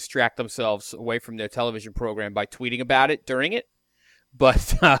people distract themselves away from their television program by tweeting about it during it.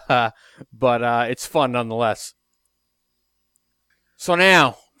 But it's fun nonetheless. So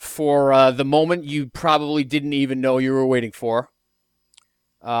now, for the moment you probably didn't even know you were waiting for,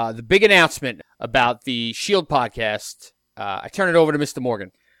 the big announcement about the S.H.I.E.L.D. podcast. I turn it over to Mr.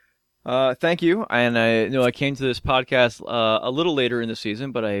 Morgan. Thank you. And I came to this podcast a little later in the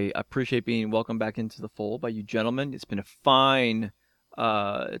season, but I appreciate being welcomed back into the fold by you gentlemen. It's been it's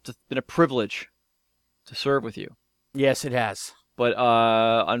been a privilege to serve with you. Yes, it has. But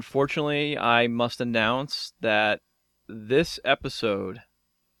unfortunately, I must announce that this episode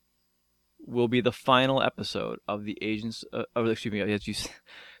will be the final episode of the Agents.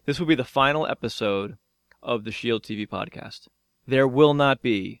 This will be the final episode of the S.H.I.E.L.D. TV podcast. There will not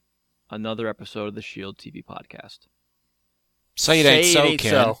be another episode of the S.H.I.E.L.D. TV podcast. Say it ain't so,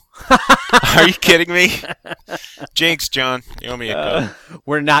 Ken. So. Are you kidding me? Jinx, John. You owe me a coat.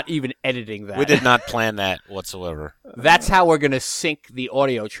 We're not even editing that. We did not plan that whatsoever. That's how we're going to sync the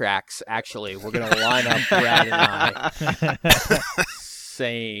audio tracks, actually. We're going to line up Brad and I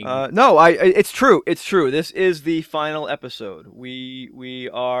saying... No, it's true. It's true. This is the final episode. We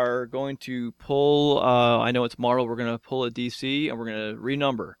are going to pull... I know it's Marvel. We're going to pull a DC, and we're going to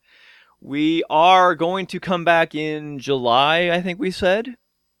renumber. We are going to come back in July, I think we said,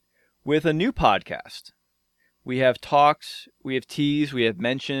 with a new podcast. We have talked, we have teased, we have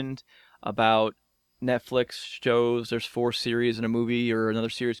mentioned about Netflix shows. There's 4 series and a movie or another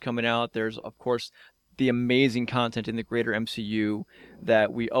series coming out. There's, of course, the amazing content in the greater MCU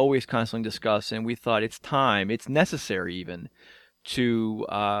that we always constantly discuss, and we thought it's time, it's necessary even, to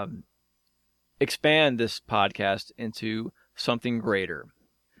expand this podcast into something greater.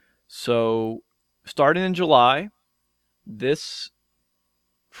 So, starting in July, this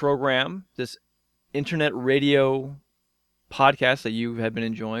program, this internet radio podcast that you have been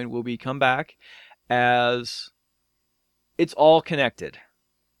enjoying, will come back as It's All Connected,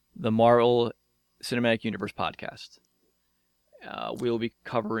 the Marvel Cinematic Universe podcast. We'll be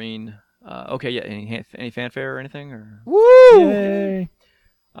covering... any fanfare or anything? Or? Woo! Yay!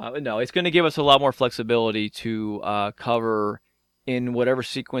 No, it's going to give us a lot more flexibility to cover... in whatever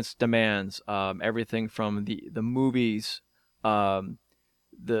sequence demands, everything from the movies, the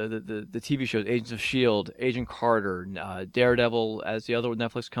TV shows, Agents of S.H.I.E.L.D., Agent Carter, Daredevil, as the other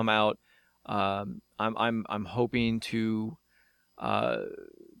Netflix come out. I'm hoping to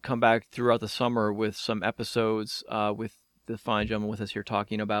come back throughout the summer with some episodes with the fine gentleman with us here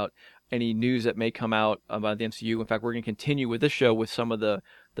talking about any news that may come out about the MCU. In fact, we're going to continue with this show with some of the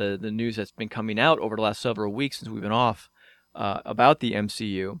news that's been coming out over the last several weeks since we've been off. About the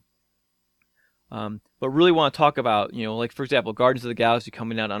MCU. But really want to talk about, like, for example, Guardians of the Galaxy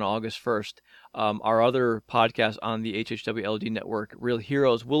coming out on August 1st. Our other podcast on the HHW LD network, Real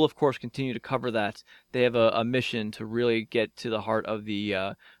Heroes, will, of course, continue to cover that. They have a mission to really get to the heart of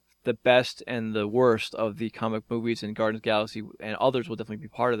the best and the worst of the comic movies, and Guardians of the Galaxy and others will definitely be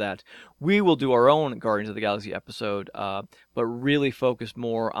part of that. We will do our own Guardians of the Galaxy episode, but really focus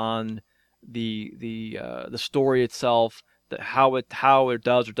more on the story itself, how it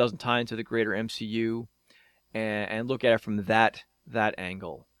does or doesn't tie into the greater MCU, and look at it from that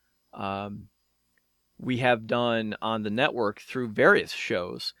angle. We have done on the network through various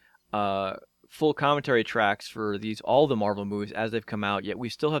shows full commentary tracks for all the Marvel movies as they've come out, yet we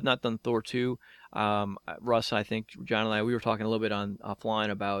still have not done Thor 2. Russ, I think John and I, we were talking a little bit offline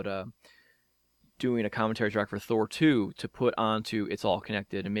about doing a commentary track for Thor 2 to put onto It's All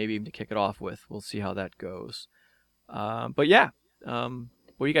Connected, and maybe even to kick it off with. We'll see how that goes. But yeah, what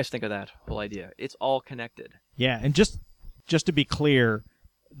do you guys think of that whole idea? It's all connected. Yeah, and just to be clear,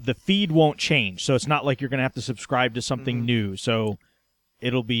 the feed won't change, so it's not like you're going to have to subscribe to something new. So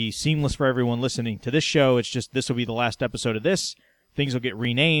it'll be seamless for everyone listening to this show. It's just this will be the last episode of this. Things will get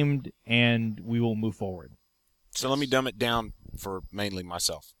renamed, and we will move forward. So let me dumb it down for mainly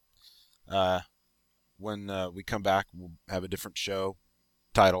myself. When we come back, we'll have a different show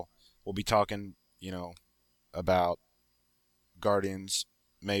title. We'll be talking, about Guardians,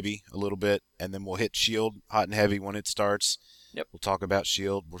 maybe a little bit, and then we'll hit S.H.I.E.L.D. hot and heavy when it starts. Yep. We'll talk about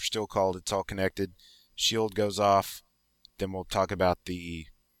S.H.I.E.L.D. We're still called It's All Connected. S.H.I.E.L.D. goes off. Then we'll talk about the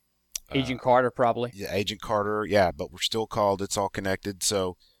Agent Carter, probably. Yeah, Agent Carter. Yeah, but we're still called It's All Connected.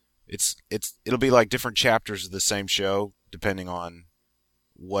 So it'll be like different chapters of the same show, depending on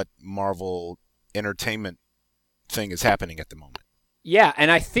what Marvel entertainment thing is happening at the moment. Yeah, and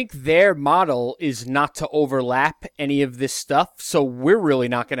I think their model is not to overlap any of this stuff, so we're really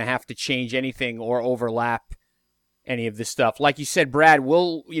not going to have to change anything or overlap any of this stuff. Like you said, Brad,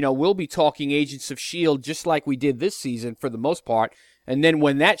 we'll be talking Agents of S.H.I.E.L.D. just like we did this season for the most part, and then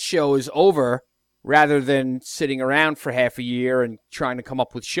when that show is over, rather than sitting around for half a year and trying to come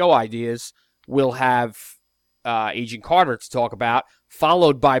up with show ideas, we'll have Agent Carter to talk about,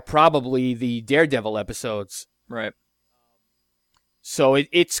 followed by probably the Daredevil episodes. Right. So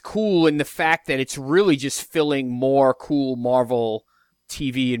it's cool in the fact that it's really just filling more cool Marvel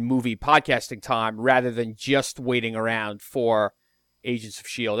TV and movie podcasting time rather than just waiting around for Agents of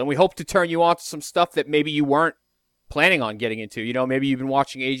S.H.I.E.L.D. And we hope to turn you on to some stuff that maybe you weren't planning on getting into. Maybe you've been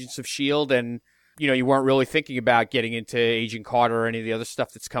watching Agents of S.H.I.E.L.D. and, you weren't really thinking about getting into Agent Carter or any of the other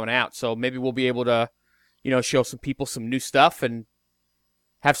stuff that's coming out. So maybe we'll be able to, show some people some new stuff and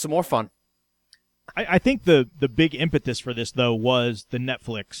have some more fun. I think the big impetus for this, though, was the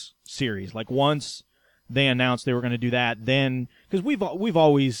Netflix series. Like, once they announced they were going to do that, then because we've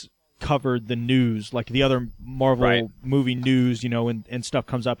always covered the news, like the other Marvel movie news, and stuff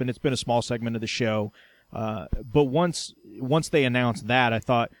comes up, and it's been a small segment of the show. But once they announced that, I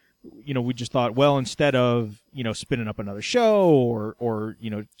thought, we just thought, well, instead of spinning up another show or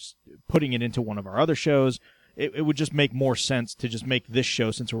putting it into one of our other shows, it would just make more sense to just make this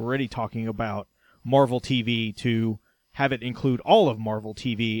show, since we're already talking about Marvel TV, to have it include all of Marvel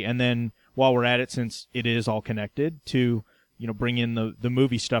TV, and then while we're at it, since it is all connected, to bring in the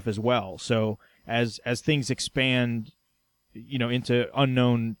movie stuff as well. So as things expand, into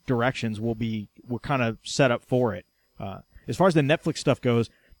unknown directions, we're kind of set up for it. As far as the Netflix stuff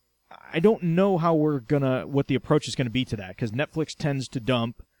goes, I don't know what the approach is gonna be to that, because Netflix tends to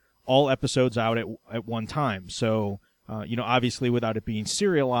dump all episodes out at one time. So obviously, without it being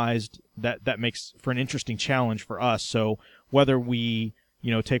serialized, that makes for an interesting challenge for us. So whether we,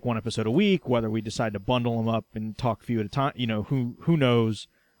 take one episode a week, whether we decide to bundle them up and talk a few at a time, who knows?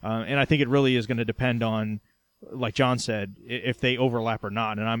 And I think it really is going to depend on, like John said, if they overlap or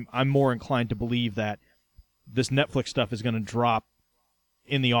not. And I'm more inclined to believe that this Netflix stuff is going to drop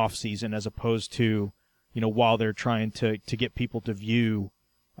in the off season, as opposed to, while they're trying to get people to view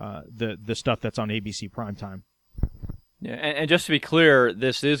the stuff that's on ABC primetime. Yeah, and just to be clear,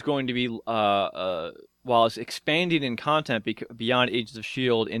 this is going to be, while it's expanding in content beyond Agents of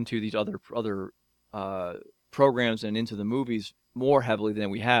S.H.I.E.L.D. into these other programs and into the movies more heavily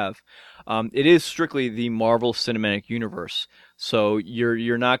than we have, it is strictly the Marvel Cinematic Universe. So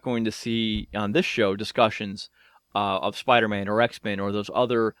you're not going to see on this show discussions of Spider-Man or X-Men or those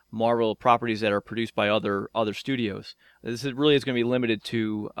other Marvel properties that are produced by other studios. This really is going to be limited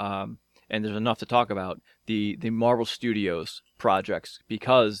to, and there's enough to talk about, the Marvel Studios projects,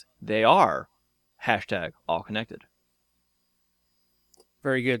 because they are #all connected.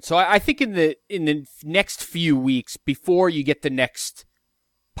 Very good. So I think in the next few weeks, before you get the next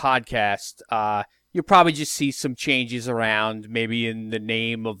podcast, you'll probably just see some changes around, maybe in the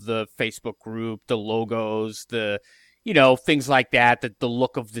name of the Facebook group, the logos, things like that, the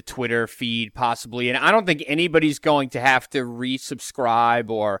look of the Twitter feed possibly. And I don't think anybody's going to have to resubscribe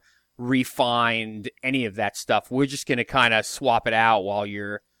or refine any of that stuff. We're just going to kind of swap it out while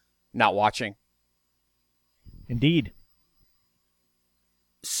you're not watching. Indeed.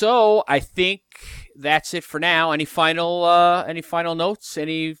 So I think that's it for now. Any final notes?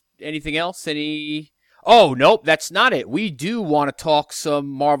 Anything else? Oh, nope, that's not it. We do want to talk some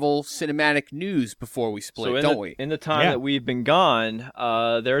Marvel Cinematic News before we split, don't we? In the time that we've been gone,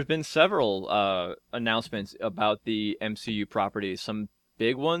 there's been several announcements about the MCU properties. Some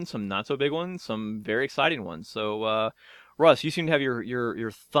big ones, some not so big ones, some very exciting ones. So, Russ, you seem to have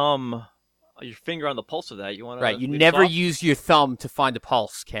your thumb, your finger on the pulse of that. You want to? Right. You never use your thumb to find a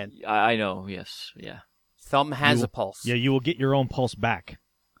pulse, Ken. I know. Yes. Yeah. Thumb has a pulse. Yeah, you will get your own pulse back.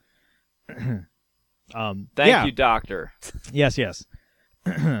 Thank you, doctor. Yes.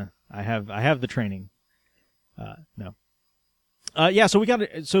 I have the training. No. So we got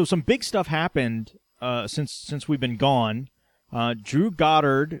some big stuff happened since we've been gone. Drew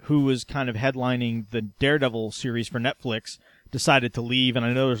Goddard, who was kind of headlining the Daredevil series for Netflix, decided to leave, and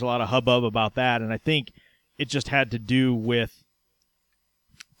I know there's a lot of hubbub about that, and I think it just had to do with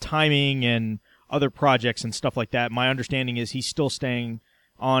timing and other projects and stuff like that. My understanding is he's still staying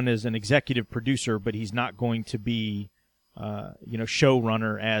on as an executive producer, but he's not going to be,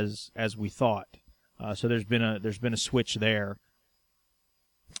 showrunner as we thought. So there's been a switch there.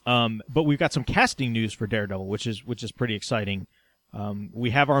 But we've got some casting news for Daredevil, which is pretty exciting. We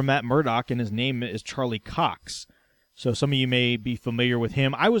have our Matt Murdock, and his name is Charlie Cox. So some of you may be familiar with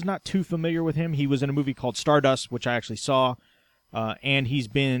him. I was not too familiar with him. He was in a movie called Stardust, which I actually saw, and he's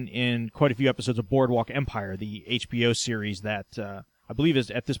been in quite a few episodes of Boardwalk Empire, the HBO series that I believe is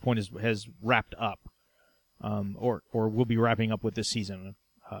at this point has wrapped up, or will be wrapping up with this season.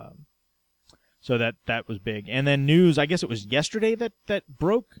 So that was big. And then news, I guess it was yesterday that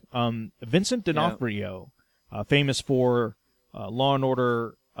broke. Vincent D'Onofrio, famous for Law and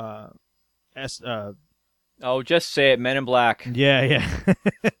Order. Just say it, Men in Black. Yeah,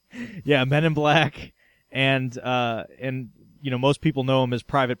 yeah, Men in Black, and most people know him as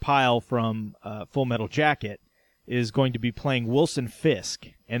Private Pyle from Full Metal Jacket, is going to be playing Wilson Fisk,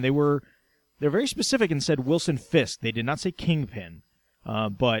 and they're very specific and said Wilson Fisk. They did not say Kingpin,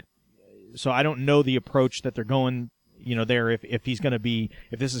 but. So I don't know the approach that they're going, there. If this is going to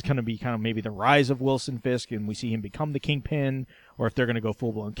be kind of maybe the rise of Wilson Fisk, and we see him become the Kingpin, or if they're going to go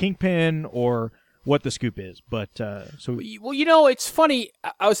full blown Kingpin, or what the scoop is. But it's funny.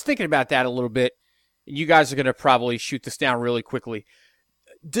 I was thinking about that a little bit. You guys are going to probably shoot this down really quickly.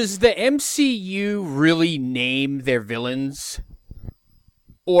 Does the MCU really name their villains?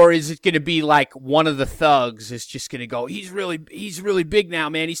 Or is it going to be like one of the thugs is just going to go, he's really big now,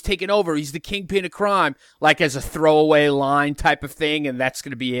 man. He's taking over. He's the kingpin of crime, like as a throwaway line type of thing, and that's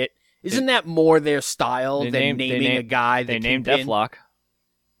going to be it. Isn't that more their style than naming a guy? They named Deathlock.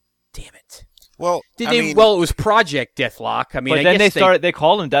 Damn it. Well, it was Project Deathlock. I mean, but then they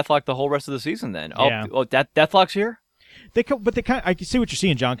called him Deathlock the whole rest of the season. Then, yeah. Deathlock's here. I can see what you're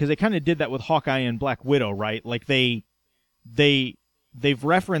seeing, John, because they kind of did that with Hawkeye and Black Widow, right? Like they've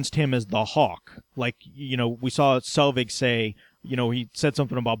referenced him as the Hawk. Like, we saw Selvig say, he said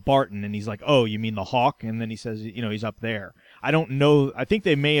something about Barton, and he's like, oh, you mean the Hawk? And then he says, he's up there. I don't know. I think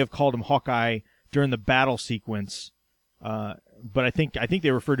they may have called him Hawkeye during the battle sequence, but I think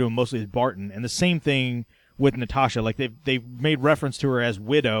they refer to him mostly as Barton. And the same thing with Natasha. Like, they've made reference to her as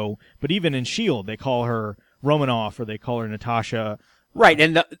Widow, but even in S.H.I.E.L.D., they call her Romanoff, or they call her Natasha. Right,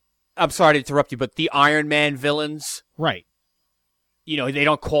 and I'm sorry to interrupt you, but the Iron Man villains... Right. They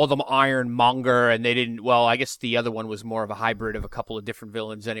don't call them Ironmonger, and they didn't. Well, I guess the other one was more of a hybrid of a couple of different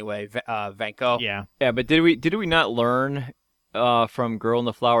villains, anyway. Vanko. Yeah. But did we not learn from Girl in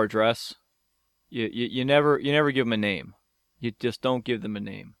the Flower Dress? You never give them a name. You just don't give them a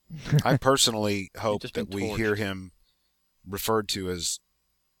name. I personally hope that we hear him referred to as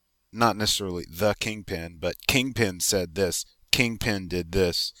not necessarily the Kingpin, but Kingpin said this. Kingpin did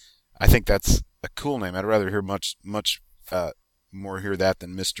this. I think that's a cool name. I'd rather hear much more hear that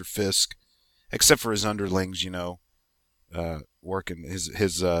than Mr. Fisk, except for his underlings, working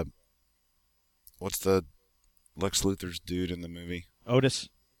his what's the Lex Luthor's dude in the movie? Otis.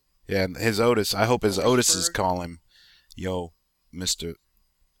 Yeah, and his Otis. I hope his Otises call him, Mr.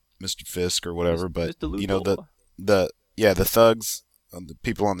 Fisk or whatever. But the thugs, the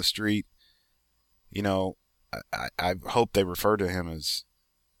people on the street. I hope they refer to him as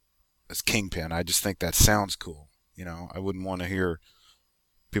Kingpin. I just think that sounds cool. I wouldn't want to hear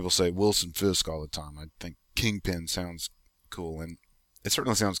people say Wilson Fisk all the time. I think Kingpin sounds cool, and it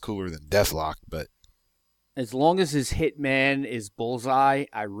certainly sounds cooler than Deathlock, but As long as his hitman is Bullseye,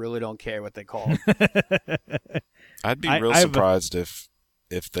 I really don't care what they call him. I'd be real surprised if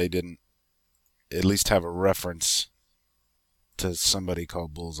they didn't at least have a reference to somebody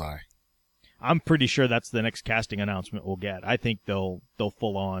called Bullseye. I'm pretty sure that's the next casting announcement we'll get. I think they'll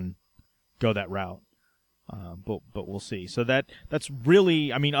full on go that route. But we'll see. So that's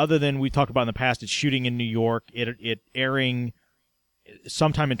really, I mean, other than we talked about in the past, it's shooting in New York. It airing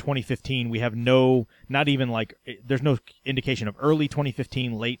sometime in 2015. We have not even like, there's no indication of early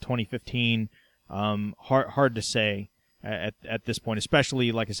 2015, late 2015. Hard to say at this point,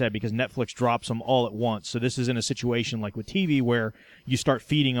 especially, like I said, because Netflix drops them all at once. So this isn't a situation like with TV where you start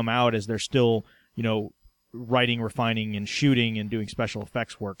feeding them out as they're still, writing, refining, and shooting and doing special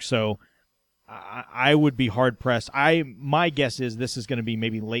effects work. So I would be hard pressed. My guess is this is going to be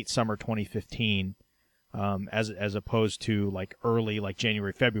maybe late summer 2015, as opposed to like early, like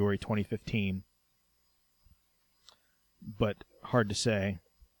January, February 2015. But hard to say.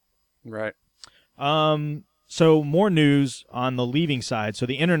 Right. So more news on the leaving side. So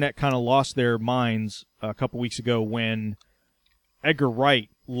the internet kind of lost their minds a couple weeks ago when Edgar Wright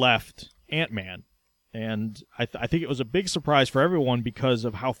left Ant-Man. And I think it was a big surprise for everyone because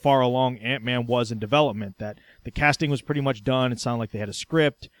of how far along Ant-Man was in development, that the casting was pretty much done. It sounded like they had a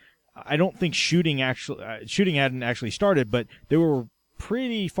script. I don't think shooting hadn't actually started, but they were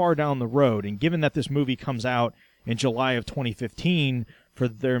pretty far down the road. And given that this movie comes out in July of 2015, for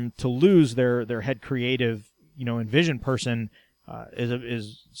them to lose their head creative, and vision person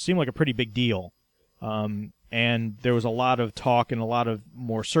seemed like a pretty big deal. And there was a lot of talk and a lot of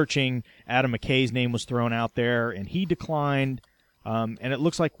more searching. Adam McKay's name was thrown out there, and he declined. And it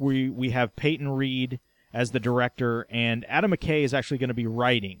looks like we have Peyton Reed as the director, and Adam McKay is actually going to be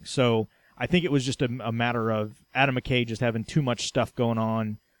writing. So I think it was just a matter of Adam McKay just having too much stuff going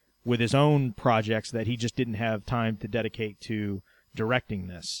on with his own projects that he just didn't have time to dedicate to directing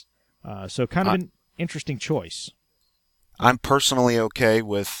this. So kind of an interesting choice. I'm personally okay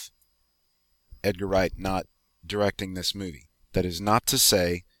with Edgar Wright not directing this movie. That is not to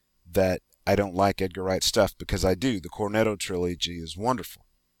say that I don't like Edgar Wright stuff, because I do. The Cornetto trilogy is wonderful.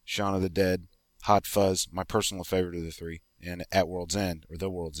 Shaun of the Dead, Hot Fuzz, my personal favorite of the three, and At World's End, or The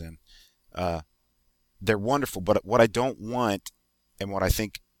World's End. They're wonderful, but what I don't want, and what I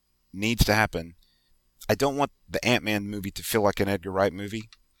think needs to happen, I don't want the Ant-Man movie to feel like an Edgar Wright movie.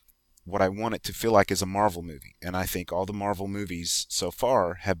 What I want it to feel like is a Marvel movie. And I think all the Marvel movies so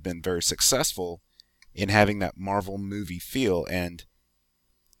far have been very successful in having that Marvel movie feel. And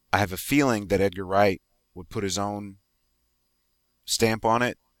I have a feeling that Edgar Wright would put his own stamp on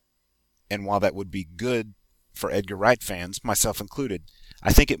it. And while that would be good for Edgar Wright fans, myself included,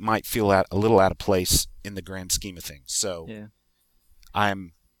 I think it might feel a little out of place in the grand scheme of things. So yeah.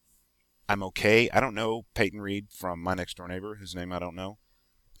 I'm okay. I don't know Peyton Reed from My Next Door Neighbor, whose name I don't know.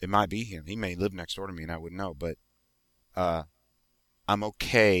 It might be him. He may live next door to me and I wouldn't know. But I'm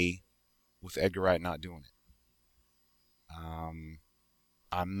okay with Edgar Wright not doing it.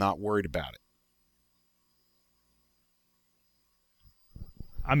 I'm not worried about it.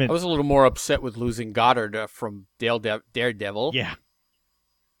 I was a little more upset with losing Goddard from Daredevil. Yeah.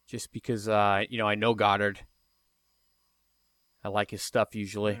 Just because, I know Goddard. I like his stuff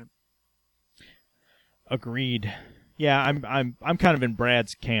usually. Agreed. Yeah, I'm kind of in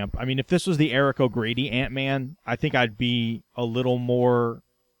Brad's camp. I mean, if this was the Eric O'Grady Ant-Man, I think I'd be a little more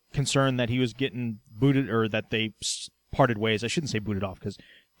concerned that he was getting booted, or that they parted ways. I shouldn't say booted off, because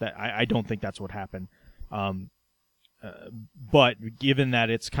I don't think that's what happened. But given that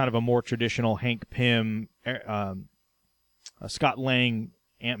it's kind of a more traditional Hank Pym, Scott Lang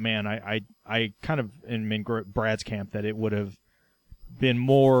Ant-Man, I kind of am in Brad's camp that it would have been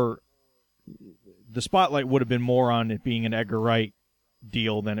more. The spotlight would have been more on it being an Edgar Wright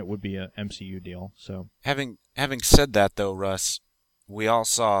deal than it would be an MCU deal. So having said that, though, Russ, we all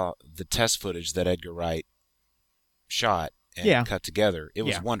saw the test footage that Edgar Wright shot and cut together. It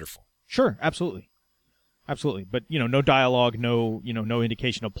was wonderful. Sure, absolutely. But no dialogue, no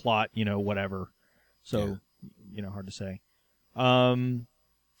indication of plot, whatever. So hard to say.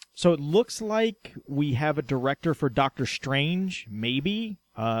 So it looks like we have a director for Doctor Strange, maybe.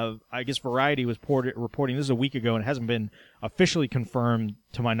 I guess Variety was reporting, this is a week ago, and it hasn't been officially confirmed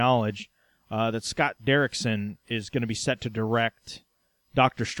to my knowledge, that Scott Derrickson is going to be set to direct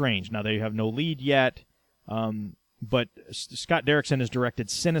Doctor Strange. Now, they have no lead yet, but Scott Derrickson has directed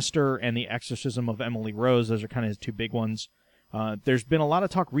Sinister and The Exorcism of Emily Rose. Those are kind of his two big ones. There's been a lot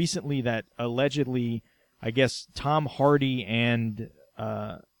of talk recently that allegedly, I guess, Tom Hardy and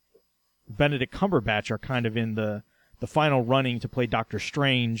Benedict Cumberbatch are kind of in the final running to play Doctor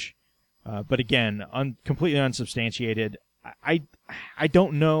Strange, but again, completely unsubstantiated. I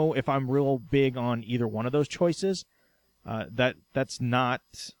don't know if I'm real big on either one of those choices. That's not.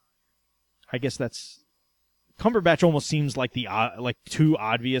 I guess that's Cumberbatch almost seems like like too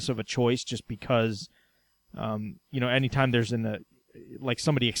obvious of a choice, just because anytime there's like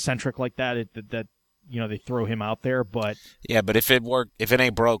somebody eccentric like that, that they throw him out there. But yeah, but if it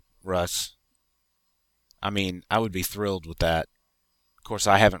ain't broke, Russ, I mean, I would be thrilled with that. Of course,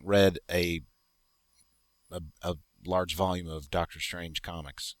 I haven't read a large volume of Doctor Strange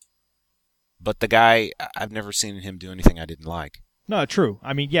comics, but the guy, I've never seen him do anything I didn't like. No, true.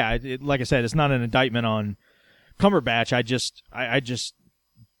 I mean, yeah, like I said, it's not an indictment on Cumberbatch. I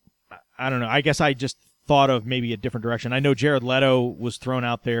don't know. I guess I just thought of maybe a different direction. I know Jared Leto was thrown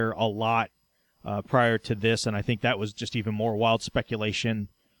out there a lot prior to this, and I think that was just even more wild speculation.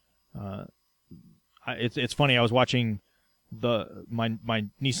 It's funny. I was watching my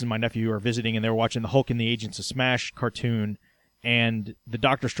niece and my nephew who are visiting, and they were watching the Hulk and the Agents of Smash cartoon, and the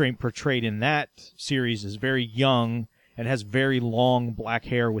Doctor Strange portrayed in that series is very young and has very long black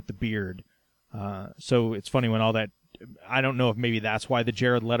hair with the beard. So it's funny when all that. I don't know if maybe that's why the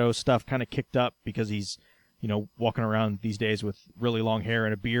Jared Leto stuff kind of kicked up, because he's walking around these days with really long hair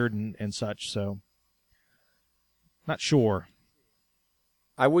and a beard and such. So not sure.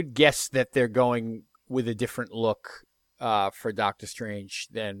 I would guess that they're going with a different look for Doctor Strange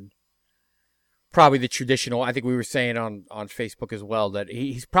than probably the traditional. I think we were saying on Facebook as well that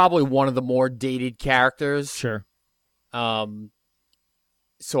he's probably one of the more dated characters. Sure.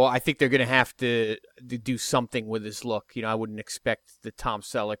 So I think they're going to have to do something with his look. I wouldn't expect the Tom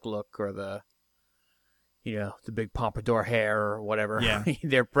Selleck look or the big pompadour hair or whatever. Yeah.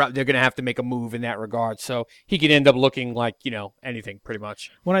 They're going to have to make a move in that regard. So he could end up looking like, anything pretty much.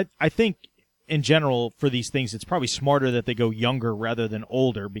 Well, I think in general for these things, it's probably smarter that they go younger rather than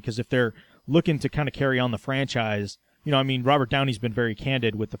older, because if they're looking to kind of carry on the franchise, Robert Downey's been very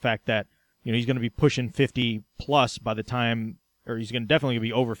candid with the fact that, he's going to be pushing 50 plus by the time, or he's going to definitely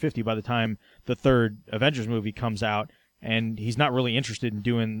be over 50 by the time the third Avengers movie comes out. And he's not really interested in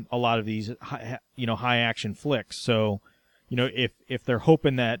doing a lot of these, high action flicks. So, if they're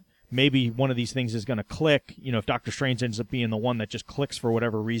hoping that maybe one of these things is going to click, if Doctor Strange ends up being the one that just clicks for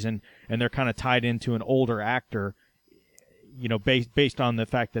whatever reason, and they're kind of tied into an older actor, based on the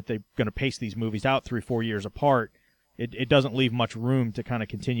fact that they're going to pace these movies out 3-4 years apart, it doesn't leave much room to kind of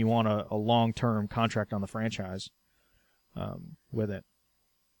continue on a long-term contract on the franchise with it.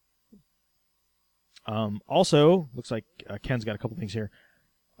 Also, looks like Ken's got a couple things here.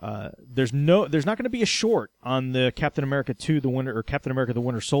 There's not going to be a short on the Captain America 2: The Winter, or Captain America: The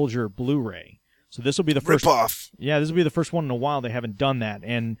Winter Soldier Blu-ray. So this will be the first rip-off. Yeah, this will be the first one in a while they haven't done that.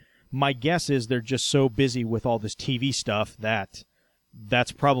 And my guess is they're just so busy with all this TV stuff that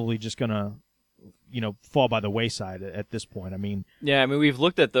that's probably just going to fall by the wayside at this point. We've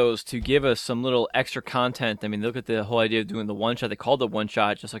looked at those to give us some little extra content. Look at the whole idea of doing the one shot. They called it one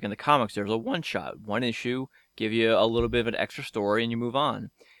shot, just like in the comics. There's a one shot, one issue, give you a little bit of an extra story, and you move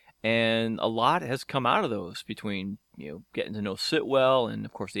on. And a lot has come out of those between getting to know Sitwell and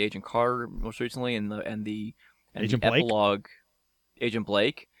of course the Agent Carter most recently, and the epilogue, Agent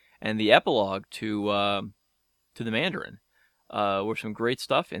Blake, and the epilogue to the Mandarin. Were some great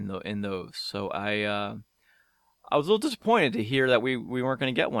stuff in those. So I was a little disappointed to hear that we weren't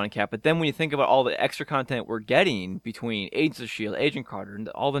going to get one, Cap. But then when you think about all the extra content we're getting between Agents of S.H.I.E.L.D., Agent Carter, and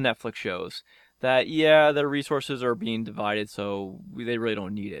all the Netflix shows, that, the resources are being divided, so they really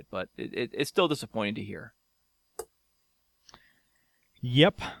don't need it. But it's still disappointing to hear.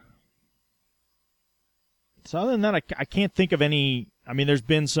 Yep. So other than that, I can't think of any. There's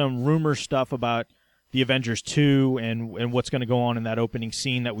been some rumor stuff about the Avengers 2 and what's going to go on in that opening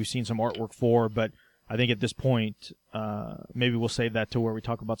scene that we've seen some artwork for, but I think at this point, maybe we'll save that to where we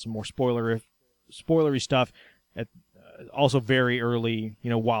talk about some more spoilery stuff. Also very early,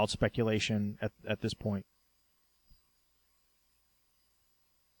 wild speculation at this point.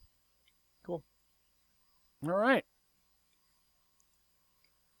 Cool. All right.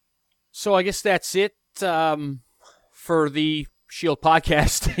 So I guess that's it for the S.H.I.E.L.D.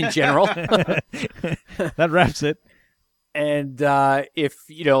 podcast in general. That wraps it. And if,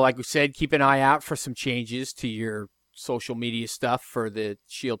 like we said, keep an eye out for some changes to your social media stuff for the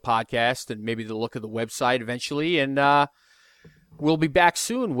S.H.I.E.L.D. podcast and maybe the look of the website eventually. And we'll be back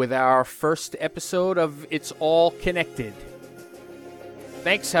soon with our first episode of It's All Connected.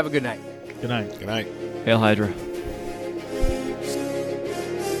 Thanks. Have a good night. Good night. Good night. Hail Hydra.